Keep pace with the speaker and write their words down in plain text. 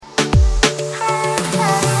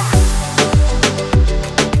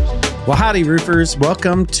Well, howdy, roofers.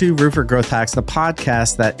 Welcome to Roofer Growth Hacks, the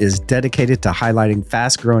podcast that is dedicated to highlighting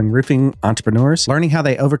fast-growing roofing entrepreneurs, learning how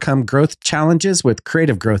they overcome growth challenges with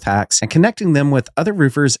creative growth hacks, and connecting them with other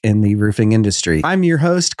roofers in the roofing industry. I'm your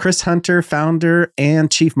host, Chris Hunter, founder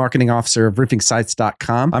and chief marketing officer of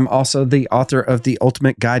roofingsites.com. I'm also the author of The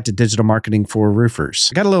Ultimate Guide to Digital Marketing for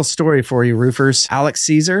Roofers. I got a little story for you, roofers. Alex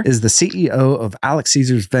Sezer is the CEO of Alex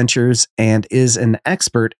Sezer's Ventures and is an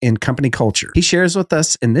expert in company culture. He shares with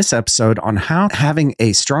us in this episode on how having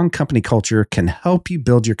a strong company culture can help you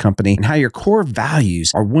build your company and how your core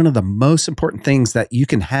values are one of the most important things that you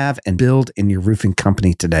can have and build in your roofing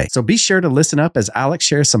company today. So be sure to listen up as Alex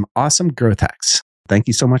shares some awesome growth hacks. Thank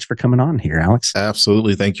you so much for coming on here, Alex.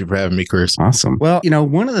 Absolutely. Thank you for having me, Chris. Awesome. Well,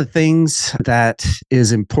 one of the things that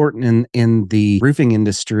is important in the roofing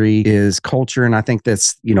industry is culture. And I think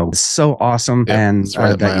that's, so awesome. Yeah, and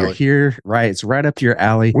right that you're here, right? It's right up your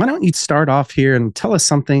alley. Why don't you start off here and tell us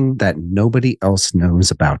something that nobody else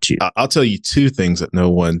knows about you? I'll tell you two things that no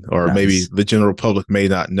one, or maybe the general public may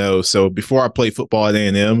not know. So before I played football at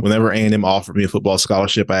A&M, whenever A&M offered me a football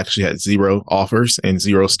scholarship, I actually had 0 offers and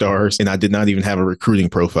 0 stars. And I did not even have a recruiting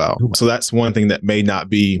profile. So that's one thing that may not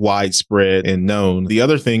be widespread and known. The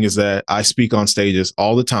other thing is that I speak on stages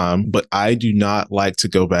all the time, but I do not like to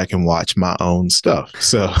go back and watch my own stuff.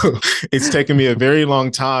 So it's taken me a very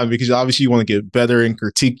long time because obviously you want to get better and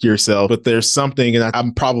critique yourself, but there's something, and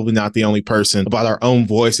I'm probably not the only person, about our own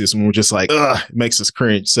voices when we're just like, ugh, it makes us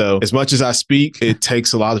cringe. So as much as I speak, it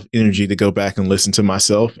takes a lot of energy to go back and listen to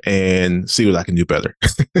myself and see what I can do better.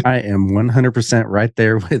 I am 100% right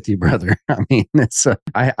there with you, brother. I mean,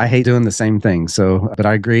 I hate doing the same thing. So, but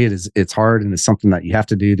I agree. It's hard and it's something that you have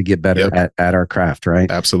to do to get better at our craft,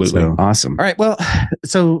 right? Absolutely. So, awesome. All right. Well,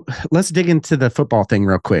 so let's dig into the football thing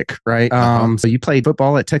real quick, right? So you played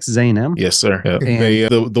football at Texas A&M? Yes, sir. Yeah.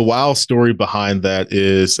 The wild story behind that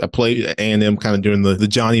is I played at A&M kind of during the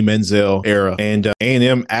Johnny Manziel era, and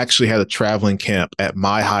A&M actually had a traveling camp at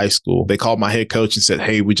my high school. They called my head coach and said,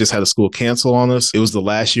 "Hey, we just had a school cancel on us. It was the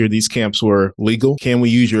last year these camps were legal. Can we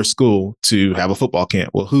use your school to have a football camp?"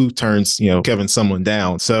 Well, who turns, Kevin someone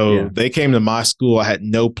down? So they came to my school. I had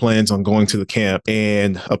no plans on going to the camp.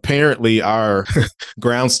 And apparently our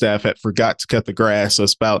ground staff had forgot to cut the grass. So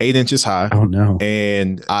it's about 8 inches high. Oh, no.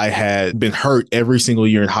 And I had been hurt every single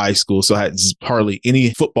year in high school. So I had hardly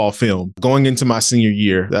any football film. Going into my senior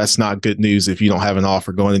year, that's not good news if you don't have an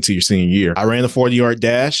offer going into your senior year. I ran a 40-yard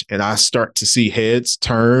dash and I start to see heads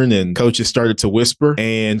turn and coaches started to whisper.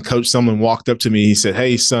 And someone walked up to me. He said,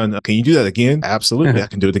 "Hey, son, can you do that again?" Absolutely. I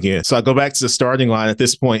can do it again. So I go back to the starting line. At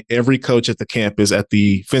this point, every coach at the camp is at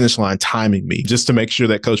the finish line timing me just to make sure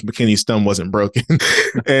that Coach McKinney's thumb wasn't broken.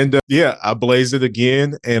 And I blazed it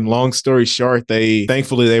again. And long story short,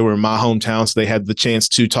 thankfully they were in my hometown. So they had the chance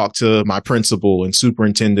to talk to my principal and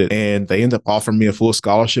superintendent. And they ended up offering me a full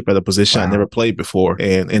scholarship at a position I never played before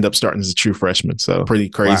and end up starting as a true freshman. So pretty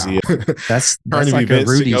crazy. Wow. That's like a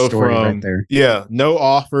Rudy story right there. Yeah, no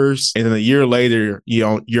offers. And then a year later,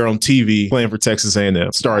 you're on TV playing for Texas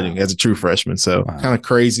A&M, starting as a true freshman. So kind of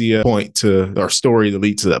crazy point to our story to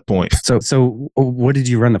lead to that point. So what did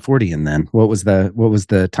you run the 40 in then? What was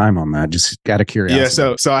the time on that? Just out of curiosity.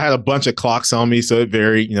 Yeah. So I had a bunch of clocks on me. So it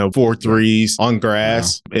varied, 4.3s on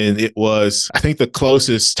grass. Wow. And it was, I think the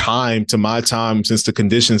closest time to my time, since the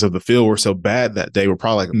conditions of the field were so bad that day, were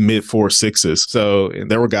probably like mid 4.6s. So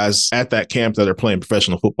there were guys at that camp that are playing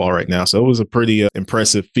professional football right now. So it was a pretty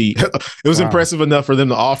impressive feat. It was impressive enough for them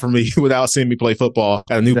to offer me without seeing me play football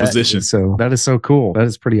at a new position. So that is so cool. That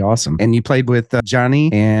is pretty awesome. And you played with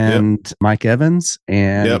Johnny and Mike Evans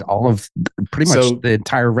and all of pretty much the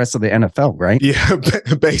entire rest of the NFL, right? Yeah,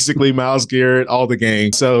 basically Myles Garrett, all the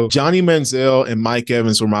gangs. So Johnny Manziel and Mike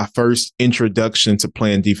Evans were my first introduction to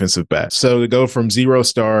playing defensive back. So to go from 0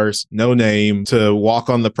 stars, no name, to walk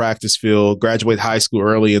on the practice field, graduate high school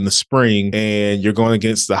early in the spring, and you're going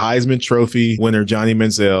against the Heisman Trophy winner Johnny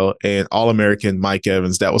Manziel and All-American Mike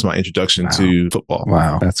Evans. That was my introduction to football.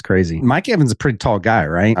 Wow, that's crazy. Mike Evans is a pretty tall guy,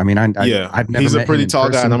 right? I mean, I've never he's met a pretty him in tall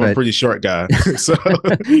person, guy, and I'm a pretty short guy. So,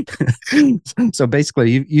 so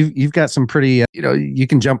basically, you've got some pretty, you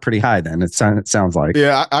can jump pretty high. Then it sounds like.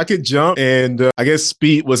 Yeah, I could jump, and I guess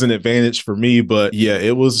speed was an advantage for me. But yeah,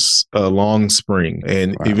 it was a long spring,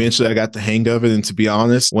 and eventually I got the hang of it. And to be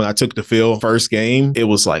honest, when I took the field first game, it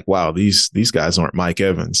was like, wow, these guys aren't Mike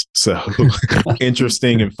Evans. So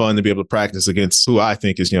interesting and fun to be able to practice against who I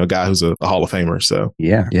think is, a guy who's a a Hall of Famer. So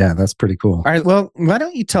yeah, that's pretty cool. All right, well, why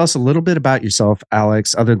don't you tell us a little bit about yourself,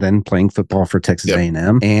 Alex, other than playing football for Texas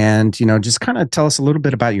A&M, and just kind of tell us a little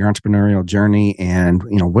bit about your entrepreneurial journey, and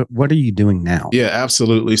what are you doing now? Yeah,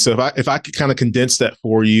 absolutely. So if I could kind of condense that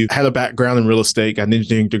for you, I had a background in real estate, got an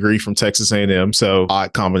engineering degree from Texas A&M, so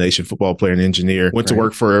odd combination, football player and engineer. Went to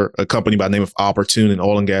work for a company by the name of Opportune in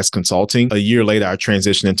oil and gas consulting. A year later, I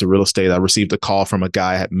transitioned into real estate. I received a call from a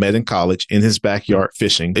guy I had met in college in his backyard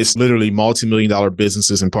fishing. It's literally multi-million-dollar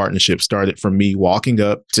businesses and partnerships started from me walking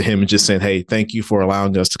up to him and just saying, hey, thank you for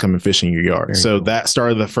allowing us to come and fish in your yard. Very cool. That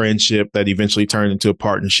started the friendship that eventually turned into a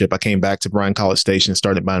partnership. I came back to Bryan College Station and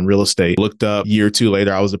started buying real estate. Looked up, a year or two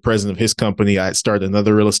later, I was the president of his company. I had started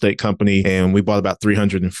another real estate company, and we bought about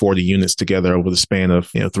 340 units together over the span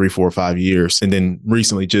of 3, 4, 5 years. And then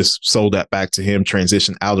recently just sold that back to him,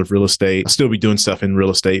 transitioned out of real estate. I'll still be doing stuff in real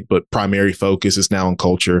estate, but primary focus is now on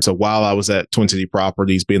culture. So while I was at Twin City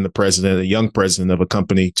Properties, being the president, a young president of a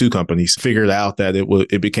company, 2 companies, figured out that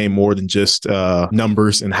it became more than just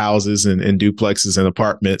numbers and houses and duplexes and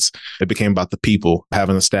apartments. It became about the people,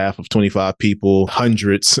 having a staff of 25 people,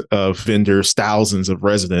 hundreds of vendors, thousands of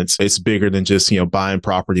residents. It's bigger than just, buying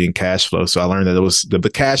property and cash flow. So I learned that it was the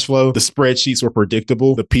cash flow, the spreadsheets were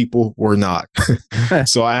predictable, the people were not.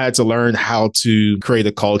 So I had to learn how to create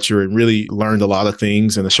a culture, and really learned a lot of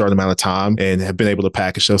things in a short amount of time, and have been able to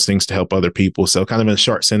package those things to help other people. So kind of in a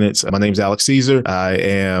short sentence, my name is Alex Sezer. I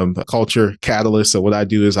am a culture catalyst. So what I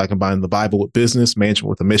do is I combine the Bible with business, management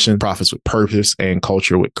with a mission, profits with purpose, and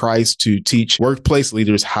culture with Christ to teach workplace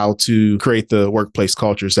leaders how to create the workplace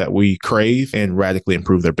cultures that we crave and radically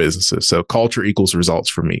improve their businesses. So culture equals results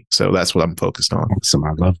for me. So that's what I'm focused on. Awesome.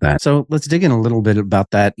 I love that. So let's dig in a little bit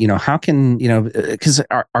about that. How can, because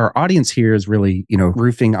our audience here is really,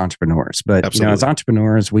 roofing entrepreneurs, but, Absolutely. As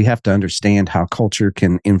entrepreneurs, we have to understand how culture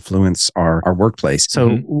can influence our workplace.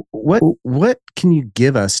 So what can you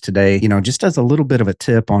give us today, just as a little bit of a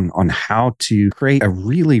tip on how to create a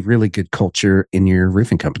really, really good culture in your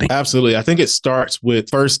roofing company? Absolutely. I think it starts with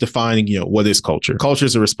first defining, what is culture? Culture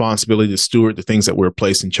is a responsibility to steward the things that we're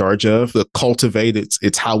placed in charge of. The cultivate,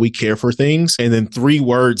 it's how we care for things. And then 3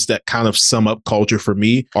 words that kind of sum up culture for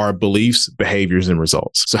me are beliefs, behaviors, and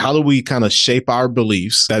results. So how do we kind of shape our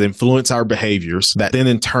beliefs that influence our behaviors that then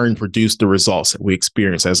in turn produce the results that we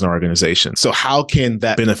experience as an organization? So how can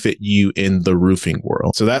that benefit you in the roofing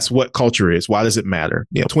world? So that's what culture is. Why does it matter?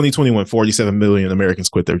 2021, 47 million Americans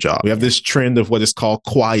quit their job. We have this trend of what is called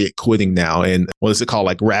quiet quitting now. And what is it called?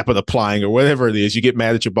 Like rapid applying or whatever it is. You get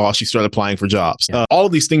mad at your boss, you start applying for jobs. All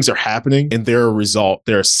of these things are happening, and they're a result,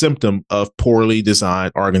 they're a symptom of poorly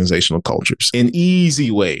designed organizational cultures. An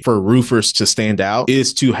easy way for roofers to stand out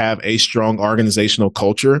is to have a strong organizational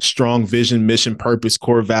culture, strong vision, mission, purpose,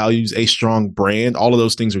 core values, a strong brand. All of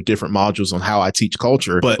those things are different modules on how I teach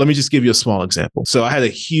culture. But let me just give you a small example. So I had a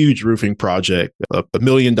huge roofing project, a $1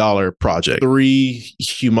 million project, 3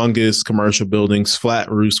 humongous commercial buildings,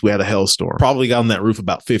 flat roofs. We had a hailstorm. Probably got on that roof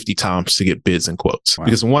about 50 times to get bids and quotes. Wow.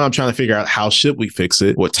 Because one, I'm trying to figure out how should we fix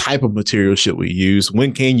it? What type of material should we use?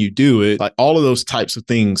 When can you do it? Like all of those types of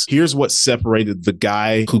things. Here's what separated the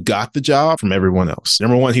guy who got the job from everyone else.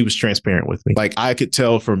 Number one, he was transparent with me. Like I could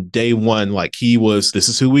tell from day one, like this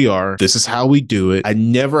is who we are. This is how we do it. I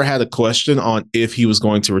never had a question on if he was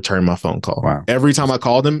going to return my phone call. Wow. Every time I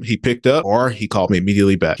called him, he picked up or he called me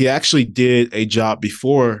immediately back. He actually did a job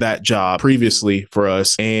before that job previously for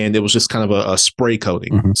us, and it was just kind of a spray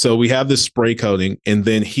coating. Mm-hmm. So we have this spray coating, and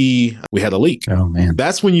then we had a leak. Oh man.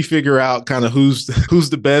 That's when you figure out kind of who's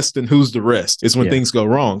the best and who's the rest. It's when things go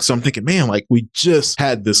wrong. So I'm thinking, man, like we just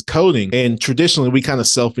had this coating, and traditionally we kind of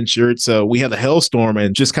self-insured. So we had a hailstorm,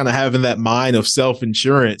 and just kind of having that mind of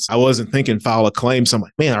self-insurance, I wasn't thinking file a claim. So I'm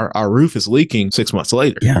like, man, our roof is leaking 6 months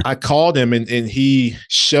later. Yeah. I called him and he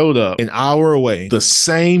showed up an hour away the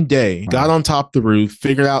same day, got on top of the roof,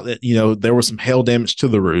 figured out that, there was some hail damage to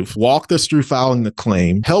the roof, walked us through filing the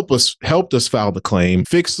claim, helped us file the claim,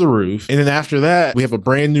 fix the roof. And then after that, we have a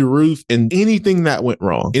brand new roof, and anything that went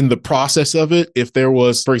wrong in the process of it, if there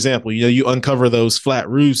was, for example, you uncover those flat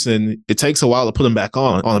roofs and it takes a while to put them back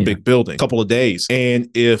on a big building, a couple of days. And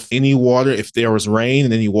if there was rain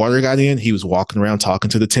and any water got in, he was walking around talking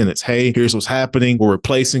to the tenants. Hey, here's what's happening. We're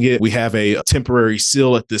replacing it. We have a temporary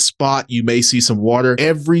seal at this spot. You may see some water.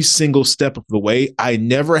 Every single step of the way, I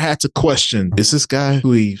never had to question, is this guy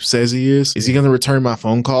who he says he is? Is he going to return my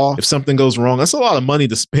phone call? If something goes wrong, that's a lot of money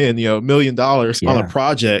to spend, $1 million on a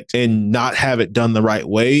project and not have it done the right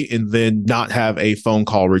way, and then not have a phone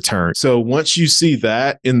call return. So once you see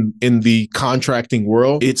that in the contracting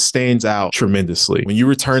world, it stands out tremendously. When you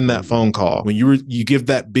return that phone call, when you give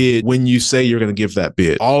that bid, when you say you're going to give that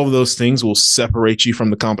bid, all of those things will separate you from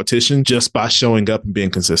the competition just by showing up and being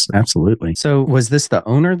consistent. Absolutely. So was this the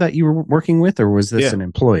owner that you were working with, or was this an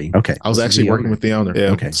employee? Okay. I was actually working with the owner.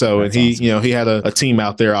 Yeah. Okay. So, and he, awesome. He had a team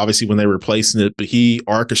out there, obviously, when they were replacing it, but he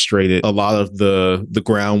orchestrated a lot of the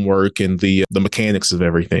groundwork and the mechanics of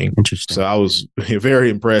everything. Interesting. So I was very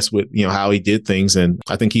impressed with, how he did things. And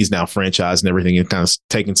I think he's now franchised and everything and kind of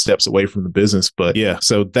taking steps away from the business. But yeah,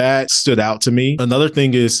 so that stood out to me. Another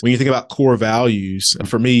thing is when you think about core values,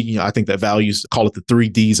 for me, I think that values, call it the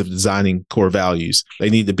 3Ds of designing core values. They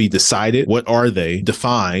need to be decided. What are they?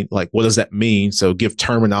 Defined. Like, what does that mean? So give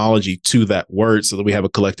terminology to that word so that we have a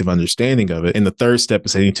collective understanding of it. And the third step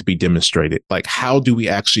is they need to be demonstrated. Like, how do we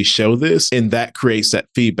actually show this? And that creates that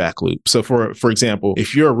feedback loop. So for example,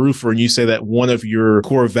 if you're a roofer and you say that one of your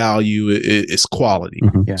core value is quality.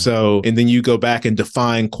 Mm-hmm. Yeah. So, and then you go back and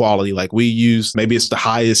define quality. Like we use, maybe it's the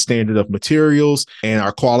highest standard of materials and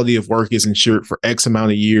our quality of work is ensured for X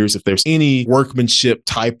amount of years. If there's any workmanship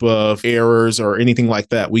type of errors or anything like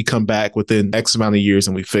that, we come back within X amount of years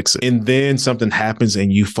and we fix it. And then something happens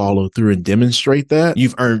and you follow through and demonstrate that,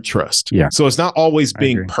 you've earned trust. Yeah. So it's not always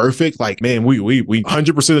being perfect. Like, man, we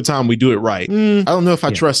 100% of the time we do it right. I don't know if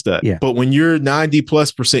I trust that. Yeah. But when you're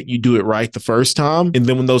 90+%, you do it right the first time. And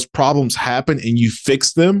then when those problems happen and you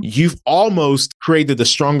fix them, you've almost created a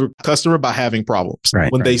stronger customer by having problems.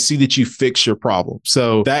 Right. When they see that you fix your problem.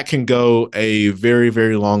 So that can go a very,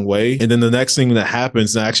 very long way. And then the next thing that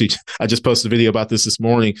happens, and actually I just posted a video about this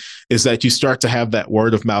morning, is that you start to have that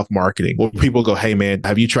word of mouth marketing where people go, hey man,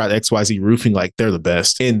 have you tried XYZ roofing? Like they're the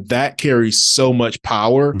best. And that carries so much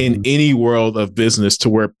power in any world of business to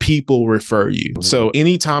where people refer you. So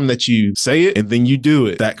anytime that you say it and then you do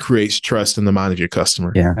it, that creates trust in the mind of your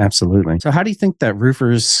customer. Yeah, absolutely. So how do you think that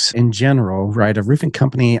roofers in general, right, a roofing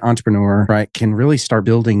company entrepreneur, right, can really start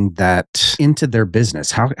building that into their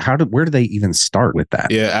business? Where do they even start with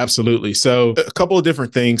that? Yeah, absolutely. So a couple of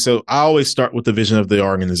different things. So I always start with the vision of the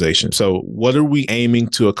organization. So what are we aiming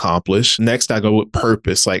to accomplish? Next, I go with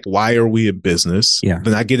purpose. Like, why are we in business? Yeah.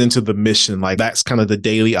 Then I get into the mission. Like that's kind of the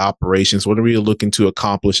daily operations. What are we looking to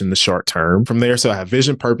accomplish in the short term? From there, so I have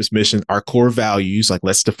vision, purpose, mission, our core values. Like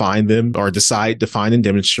let's define them or decide, define, and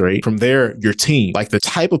demonstrate. From there, your team, like the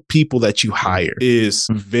type of people that you hire is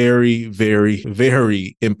very, very,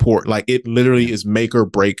 very important. Like it literally is make or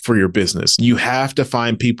break for your business. You have to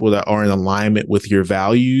find people that are in alignment with your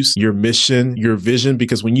values, your mission, your vision,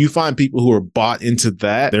 because when you find people who are bought into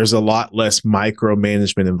that, there's a lot less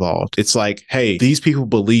micromanagement involved. It's like, hey, these people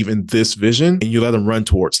believe in this vision and you let them run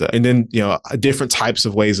towards that. And then, different types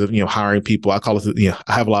of ways of, hiring people. I call it,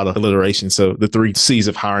 I have a lot of alliteration. So the 3 C's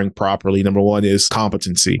of hiring properly. Number 1 is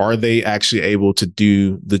competency. Are they actually able to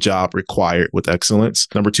do the job required with excellence?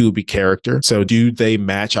 Number 2 would be character. So do they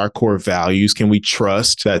match our core values? Can we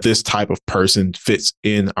trust that this type of person fits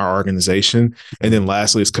in our organization? And then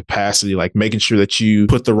lastly is capacity, like making sure that you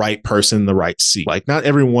put the right person in the right seat. Like not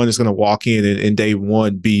everyone is going to walk in and day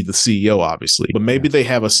one be the CEO, obviously, but maybe they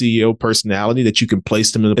have a CEO personality that you can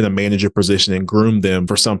place them in a manager position and groom them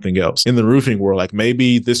for something else. In the roofing world, like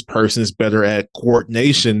maybe this person is better at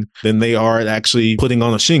coordination than they are at actually putting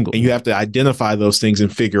on a shingle. And you have to identify those things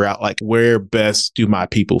and figure out like where best do my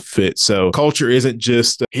people fit. So culture isn't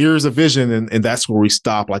just here's a vision and that's where we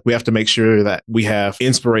stop. Like we have to make sure that we have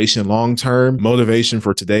inspiration long-term, motivation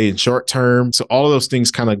for today and short-term. So all of those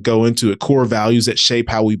things kind of go into it. Core values that shape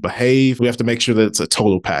how we behave. We have to make sure that it's a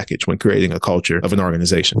total package when creating a culture of an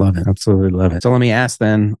organization. Love it. Absolutely love it. So let me ask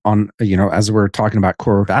then on, as we're talking about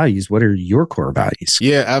core values, what are your core values?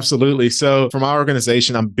 Yeah, absolutely. So for my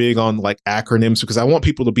organization, I'm big on like acronyms because I want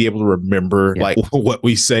people to be able to remember like what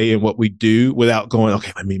we say and what we do without going,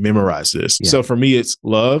 okay, let me memorize this. Yeah. So for me, it's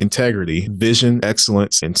love, integrity, vision,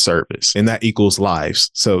 excellence, and service. And that equals lives.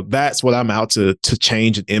 So that's what I'm out to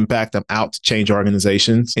change and impact. I'm out to change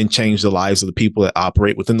organizations and change the lives of the people that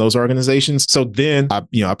operate within those organizations. So then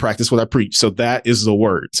I practice what I preach. So that is the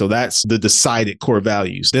word. So that's the decided core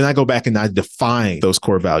values. Then I go back and I define those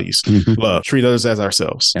core values. Love, treat others as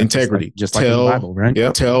ourselves. Yeah, integrity, just like in the Bible, right?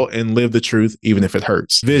 Yeah, tell and live the truth even if it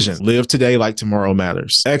hurts. Vision, live today like tomorrow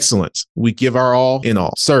matters. Excellence, we give our all in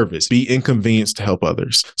all. Service, be inconvenienced to help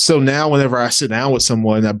others. So now whenever I sit down with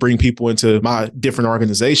someone, I bring people into my different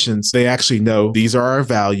organizations, they actually know these are our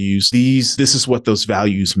values. This is what those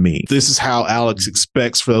values mean. This is how Alex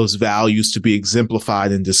expects for those values to be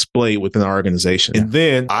exemplified and displayed within our organization. And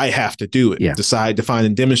then I have to do it. Decide, define,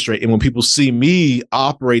 and demonstrate. And when people see me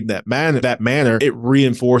operate in that manner, it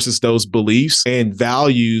reinforces those beliefs and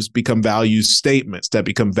values become value statements that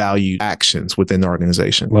become value actions within the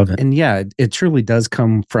organization. Love it. And yeah, it truly does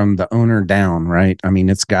come from the owner down, right? I mean,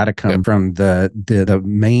 it's got to come from the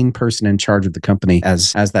main person in charge of the company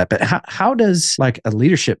as that. But how does, like, a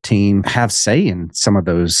leadership team have say in some of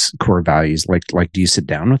those core values? Like, do you sit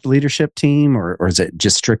down with the leadership team, or is it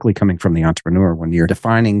just strictly coming from the entrepreneur when you're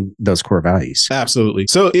defining those core values? Absolutely.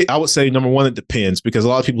 So I would say, number one, it depends, because a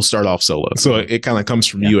lot of people start off solo. So it kind of comes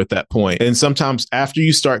from you at that point. And sometimes after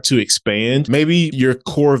you start to expand, maybe your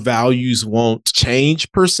core values won't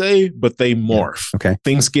change per se, but they morph. Okay.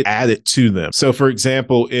 Things get added to them. So for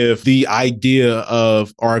example, if the idea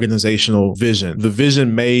of organizational vision, the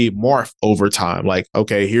vision may morph over time. Like,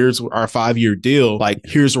 okay, here's our 5-year deal. Like,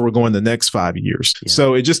 here's where we're going the next 5 years. Yeah.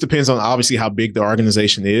 So it just depends on obviously how big the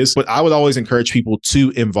organization is. But I would always encourage people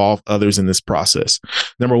to involve others in this process.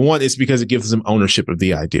 Number one, it's because it gives them ownership of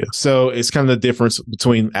the idea. So it's kind of the difference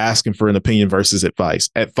between asking for an opinion versus advice.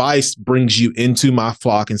 Advice brings you into my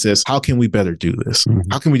flock and says, how can we better do this?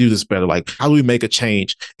 How can we do this better? Like, how do we make a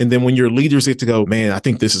change? And then when your leaders get to go, man, I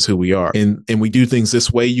think this is who we are. And we do things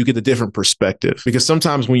this way, you get a different perspective. Because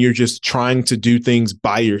sometimes when you're just trying to do things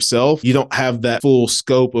by yourself, you don't have that full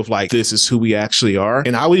scope of like, this is who we actually are.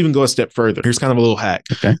 And I would even go a step further. Here's kind of a little hack.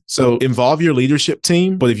 Okay. So involve your leadership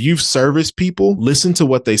team, but if you've serviced people, listen to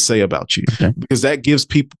what they say about you. Okay. Because that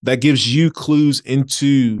gives you clues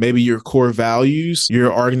into maybe your core values,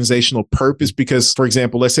 your organizational purpose. Because for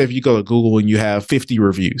example, let's say if you go to Google and you have 50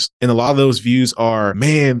 reviews, and a lot of those views are,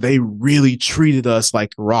 man, they really treated us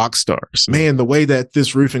like rock stars. Man, the way that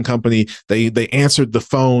this roofing company, they answered the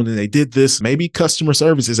phone and they did this. Maybe customer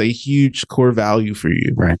service is a huge core value for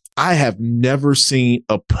you. Right. I have never seen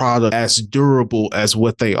a product as durable as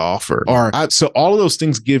what they offer. So all of those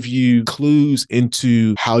things give you clues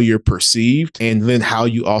into how you're perceived and then how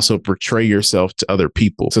you also portray yourself to other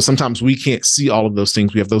people. So sometimes we can't see all of those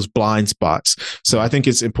things. We have those blind spots. So I think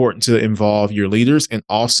it's important to involve your leaders, and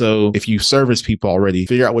also if you service people already,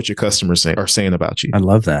 figure out what your customers are saying about you. I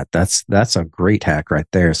love that. That's a great hack right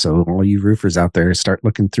there. So all you roofers out there, start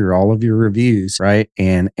looking through all of your reviews, right?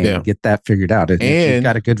 And get that figured out. And if you've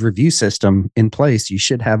got a good review system in place, you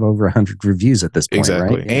should have over 100 reviews at this point,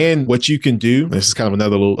 exactly. Right? And what you can do, this is kind of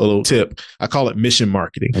another little tip. I call it mission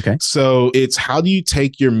marketing. Okay. So it's how do you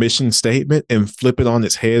take your mission statement and flip it on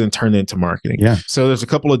its head and turn it into marketing? Yeah. So there's a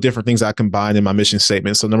couple of different things I combine in my mission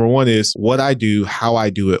statement. So number one is what I do, how I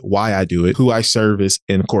do it, why I do it, who I service,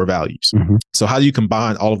 and core values. So how do you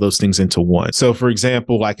combine all of those things into one? So for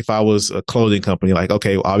example, like if I was a clothing company, like,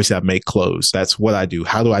 okay, well, obviously I make clothes. That's what I do.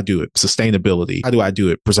 How do I do it? Sustainability. How do I do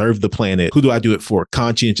it? Preserve the planet. Who do I do it for?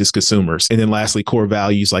 Conscientious consumers. And then lastly, core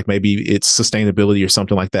values, like maybe it's sustainability or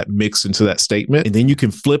something like that mixed into that statement. And then you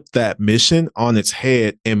can flip that mission on its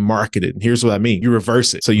head and market it. And here's what I mean. You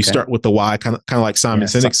reverse it. So you start with the why, kind of like Simon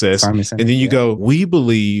Sinek says. And then you go, we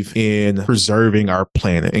believe in preserving our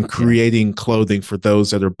planet and creating clothing for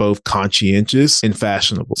those that are both conscientious and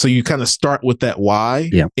fashionable. So you kind of start with that why,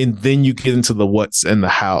 and then you get into the what's and the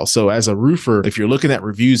how. So as a roofer, if you're looking at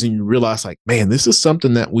reviews and you realize like, man, this is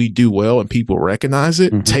something that we do well and people recognize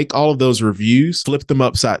it, take all of those reviews, flip them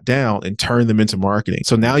upside down and turn them into marketing.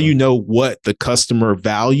 So now you know what the customer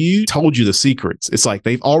value told you the secrets. It's like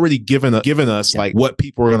they've already given us like what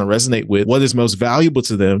people are going to resonate with, what is most valuable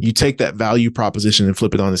to them. You take that value proposition and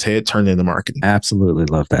flip it on its head, turn it into marketing. Absolutely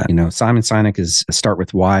love that. You know, Simon Sinek is Start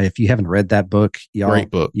With Why. If you haven't read that book, y'all, great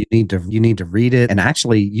book. You need to read it. And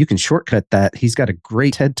actually, you can shortcut that. He's got a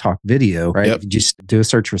great TED Talk video, right? If you just do a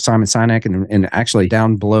search for Simon Sinek, and actually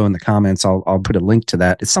down below in the comments, I'll put a link to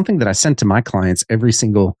that. It's something that I send to my clients every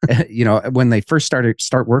single, when they first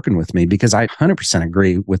start working with me, because I 100%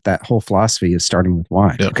 agree with that whole philosophy of starting with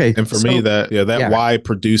why. Okay. And for me, that why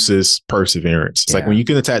produces perseverance. It's like when you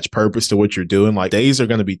can attach purpose to what you're doing, like days are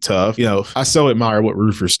going to be tough. You know, I so admire what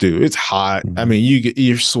roofers do. It's hot. I mean,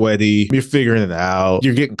 you're sweaty, you're figuring it out,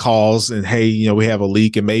 you're getting calls and hey, we have a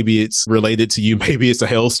leak and maybe it's related to you. Maybe it's a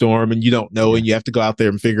hailstorm and you don't know and you have to go out there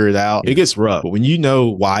and figure it out. It gets rough. But when you know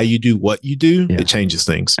why you do what you do, it changes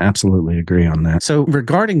things. Absolutely agree on that. So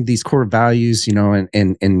regarding these core values,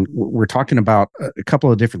 and we're talking about a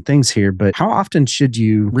couple of different things here, but how often should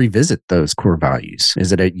you revisit those core values?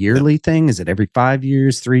 Is it a yearly thing? Is it every 5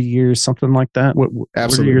 years, 3 years, something like that? What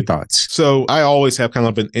are your thoughts? So I always have kind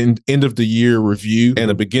of an end of the year review and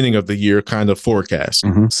a beginning of the year kind of forecast.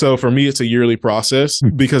 So for me, it's a yearly process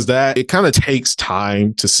because it kind of takes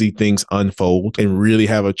time to see things unfold and really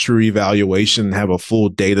have a true evaluation and have a full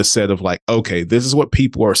data set of like, okay, this is what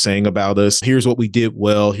people are saying about us. Here's what we did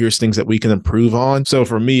well. Here's things that we can improve on. So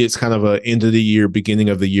for me, it's kind of a end of the year, beginning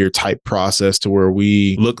of the year type process to where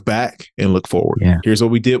we look back and look forward. Here's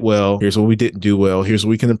what we did well. Here's what we didn't do well. Here's what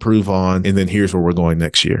we can improve on. And then here's where we're going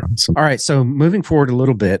next year. Awesome. All right. So moving forward a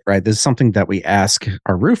little bit, right? This is something that we ask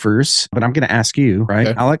our roofers, but I'm going to ask you, right?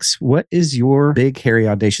 Okay. Alex, what is your big, hairy,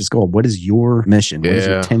 audacious goal? What is your mission? What is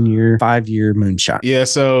your 10-year your 5-year moonshot? Yeah.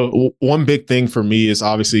 So one big thing for me is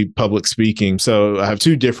obviously public speaking. So I have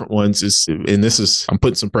two different ones I'm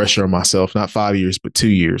putting some pressure on myself, not 5 years, but 2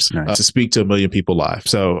 years to speak to 1 million people live.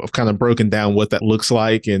 So I've kind of broken down what that looks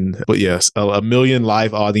like. But yes, a 1 million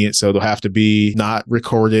live audience. So they'll have to be not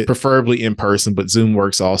recorded, preferably in person, but Zoom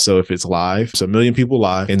works also if it's live. So 1 million people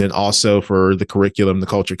live. And then also for the curriculum, the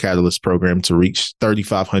Culture Catalyst program to reach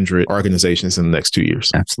 3,500 organizations in the next 2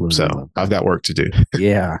 years. Absolutely. So I've got work to do.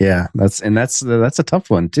 Yeah. That's a tough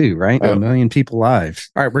one too, right? 1 million people live.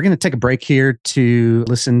 All right. We're going to take a break here to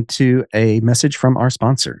listen to a message from our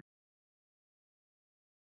sponsor.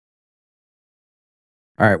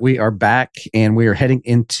 All right, we are back and we are heading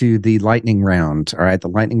into the lightning round. All right, the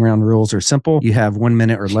lightning round rules are simple. You have 1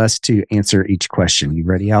 minute or less to answer each question. You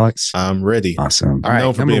ready, Alex? I'm ready. Awesome. I'm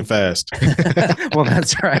known for being fast. Well,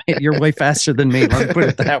 that's right. You're way faster than me. Let me put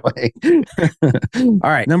it that way.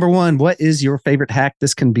 All right, number one, what is your favorite hack?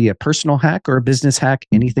 This can be a personal hack or a business hack.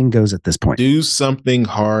 Anything goes at this point. Do something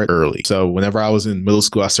hard early. So whenever I was in middle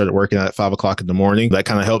school, I started working out at 5 o'clock in the morning. That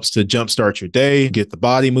kind of helps to jumpstart your day, get the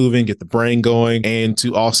body moving, get the brain going, and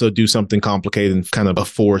to also do something complicated and kind of a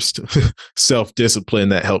forced self-discipline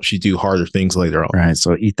that helps you do harder things later on. Right.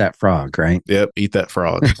 So eat that frog, right? Yep. Eat that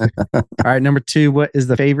frog. All right. Number two, what is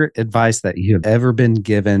the favorite advice that you have ever been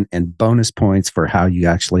given and bonus points for how you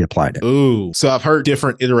actually applied it? Ooh. So I've heard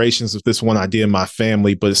different iterations of this one idea in my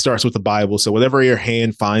family, but it starts with the Bible. So whatever your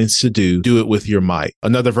hand finds to do it with your might.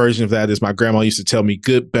 Another version of that is my grandma used to tell me,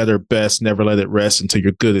 good, better, best, never let it rest until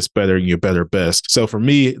your good is better and your better best. So for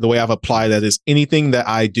me, the way I've applied that is anything that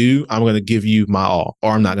I do, I'm going to give you my all,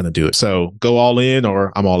 or I'm not going to do it. So go all in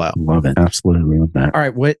or I'm all out. Love it. Absolutely love that. All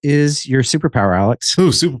right. What is your superpower, Alex? Ooh,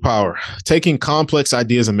 superpower. Taking complex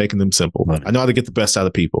ideas and making them simple. I know how to get the best out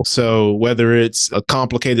of people. So whether it's a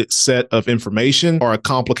complicated set of information or a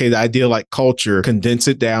complicated idea like culture, condense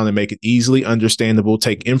it down and make it easily understandable.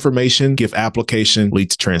 Take information, give application, lead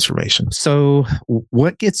to transformation. So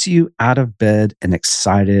what gets you out of bed and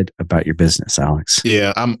excited about your business, Alex?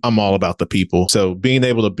 Yeah, I'm all about the people. So being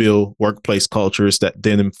able to build workplace cultures that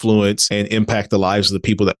then influence and impact the lives of the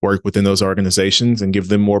people that work within those organizations and give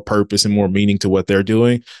them more purpose and more meaning to what they're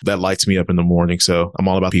doing, that lights me up in the morning. So I'm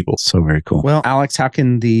all about people. So very cool. Well, Alex, how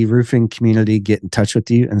can the roofing community get in touch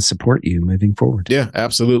with you and support you moving forward? Yeah,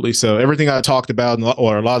 absolutely. So everything I talked about,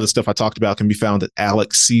 or a lot of the stuff I talked about, can be found at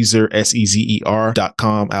alexsezer,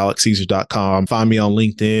 SEZER.com, alexsezer.com. Find me on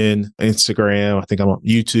LinkedIn, Instagram. I think I'm on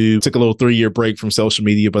YouTube. Took a little 3-year break from social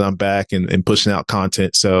media, but I'm back and pushing out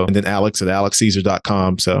content. So, and then Alex at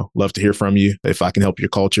alexsezer.com. So love to hear from you. If I can help your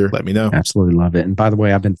culture, let me know. Absolutely love it. And by the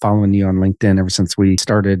way, I've been following you on LinkedIn ever since we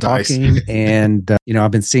started talking. And,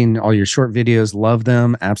 I've been seeing all your short videos. Love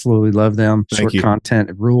them. Absolutely love them. Short content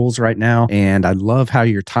rules right now. And I love how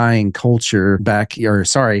you're tying culture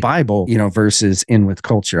Bible, versus in with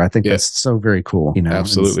culture. I think that's so very cool.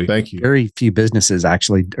 Absolutely. Thank you. Very few businesses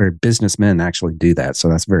actually, or businessmen actually do that. So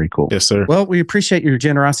that's very cool. Yes, sir. Well, we appreciate your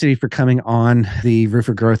generosity for coming on the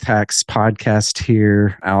Roofer Growth Hacks podcast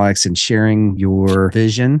here, Alex, and sharing your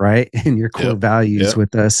vision, right? And your core values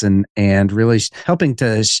with us and really helping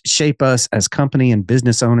to shape us as company and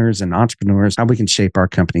business owners and entrepreneurs, how we can shape our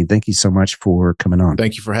company. Thank you so much for coming on.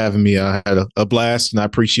 Thank you for having me. I had a blast, and I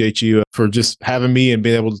appreciate you for just having me and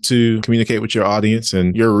being able to communicate with your audience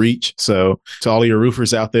and your reach. So to all of your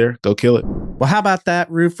roofers out there, go kill it. Well, how about that,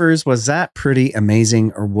 roofers? Was that pretty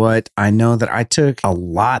amazing or what? I know that I took a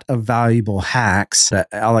lot of valuable hacks that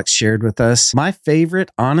Alex shared with us. My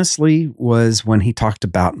favorite, honestly, was when he talked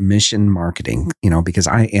about mission marketing, because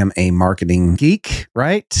I am a marketing geek,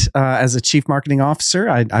 right? As a chief marketing officer,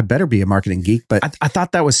 I better be a marketing geek, but I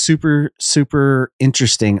thought that was super, super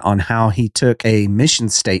interesting on how he took a mission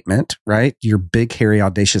statement, right? Your big, hairy,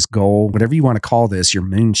 audacious goal, whatever you want to call this, your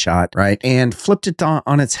moonshot, right? And flipped it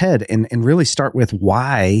on its head and really start with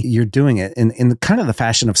why you're doing it in kind of the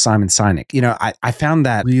fashion of Simon Sinek. I found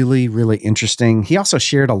that really, really interesting. He also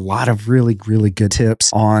shared a lot of really, really good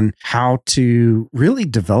tips on how to really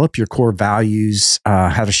develop your core values,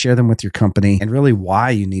 how to share them with your company, and really why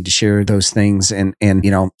you need to share those things and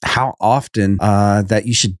how often that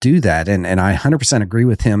you should do that. And I 100% agree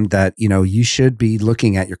with him that, you should be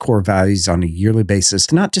looking at your core values on a yearly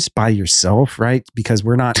basis, not just by yourself, right? Because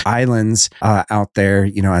we're not islands out there,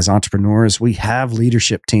 as entrepreneurs. We have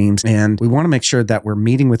leadership teams, and we want to make sure that we're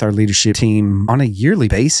meeting with our leadership team on a yearly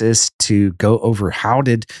basis to go go over how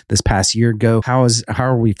did this past year go? How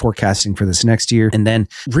are we forecasting for this next year? And then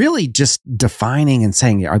really just defining and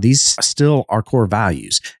saying, are these still our core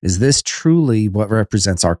values? Is this truly what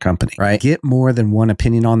represents our company, right? Get more than one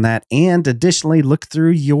opinion on that. And additionally, look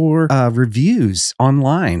through your reviews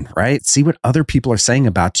online, right? See what other people are saying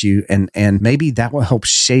about you. And maybe that will help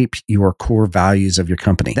shape your core values of your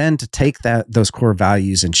company. Then to take those core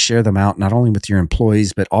values and share them out, not only with your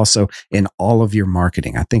employees, but also in all of your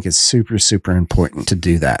marketing. I think it's super, super important to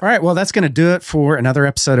do that. All right. Well, that's going to do it for another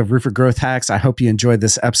episode of Roofer Growth Hacks. I hope you enjoyed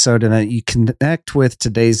this episode and that you connect with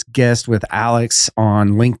today's guest, with Alex,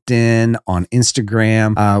 on LinkedIn, on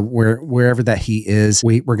Instagram, wherever that he is.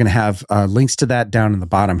 We're going to have links to that down in the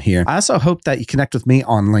bottom here. I also hope that you connect with me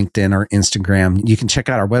on LinkedIn or Instagram. You can check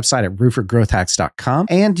out our website at roofergrowthhacks.com,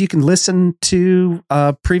 and you can listen to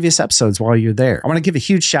previous episodes while you're there. I want to give a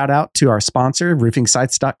huge shout out to our sponsor,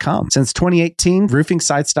 roofingsites.com. Since 2018,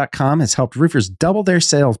 roofingsites.com has helped roofers double their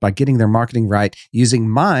sales by getting their marketing right using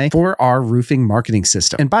my 4R roofing marketing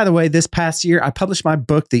system. And by the way, this past year, I published my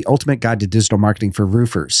book, The Ultimate Guide to Digital Marketing for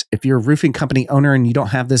Roofers. If you're a roofing company owner and you don't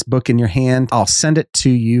have this book in your hand, I'll send it to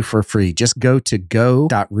you for free. Just go to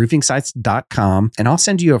go.roofingsites.com and I'll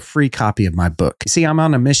send you a free copy of my book. You see, I'm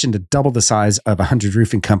on a mission to double the size of 100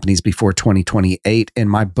 roofing companies before 2028, and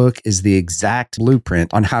my book is the exact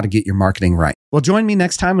blueprint on how to get your marketing right. Well, join me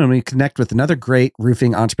next time when we connect with another great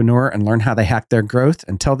roofing entrepreneur and learn how they hack their growth.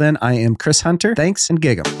 Until then, I am Chris Hunter. Thanks and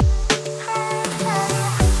gig 'em.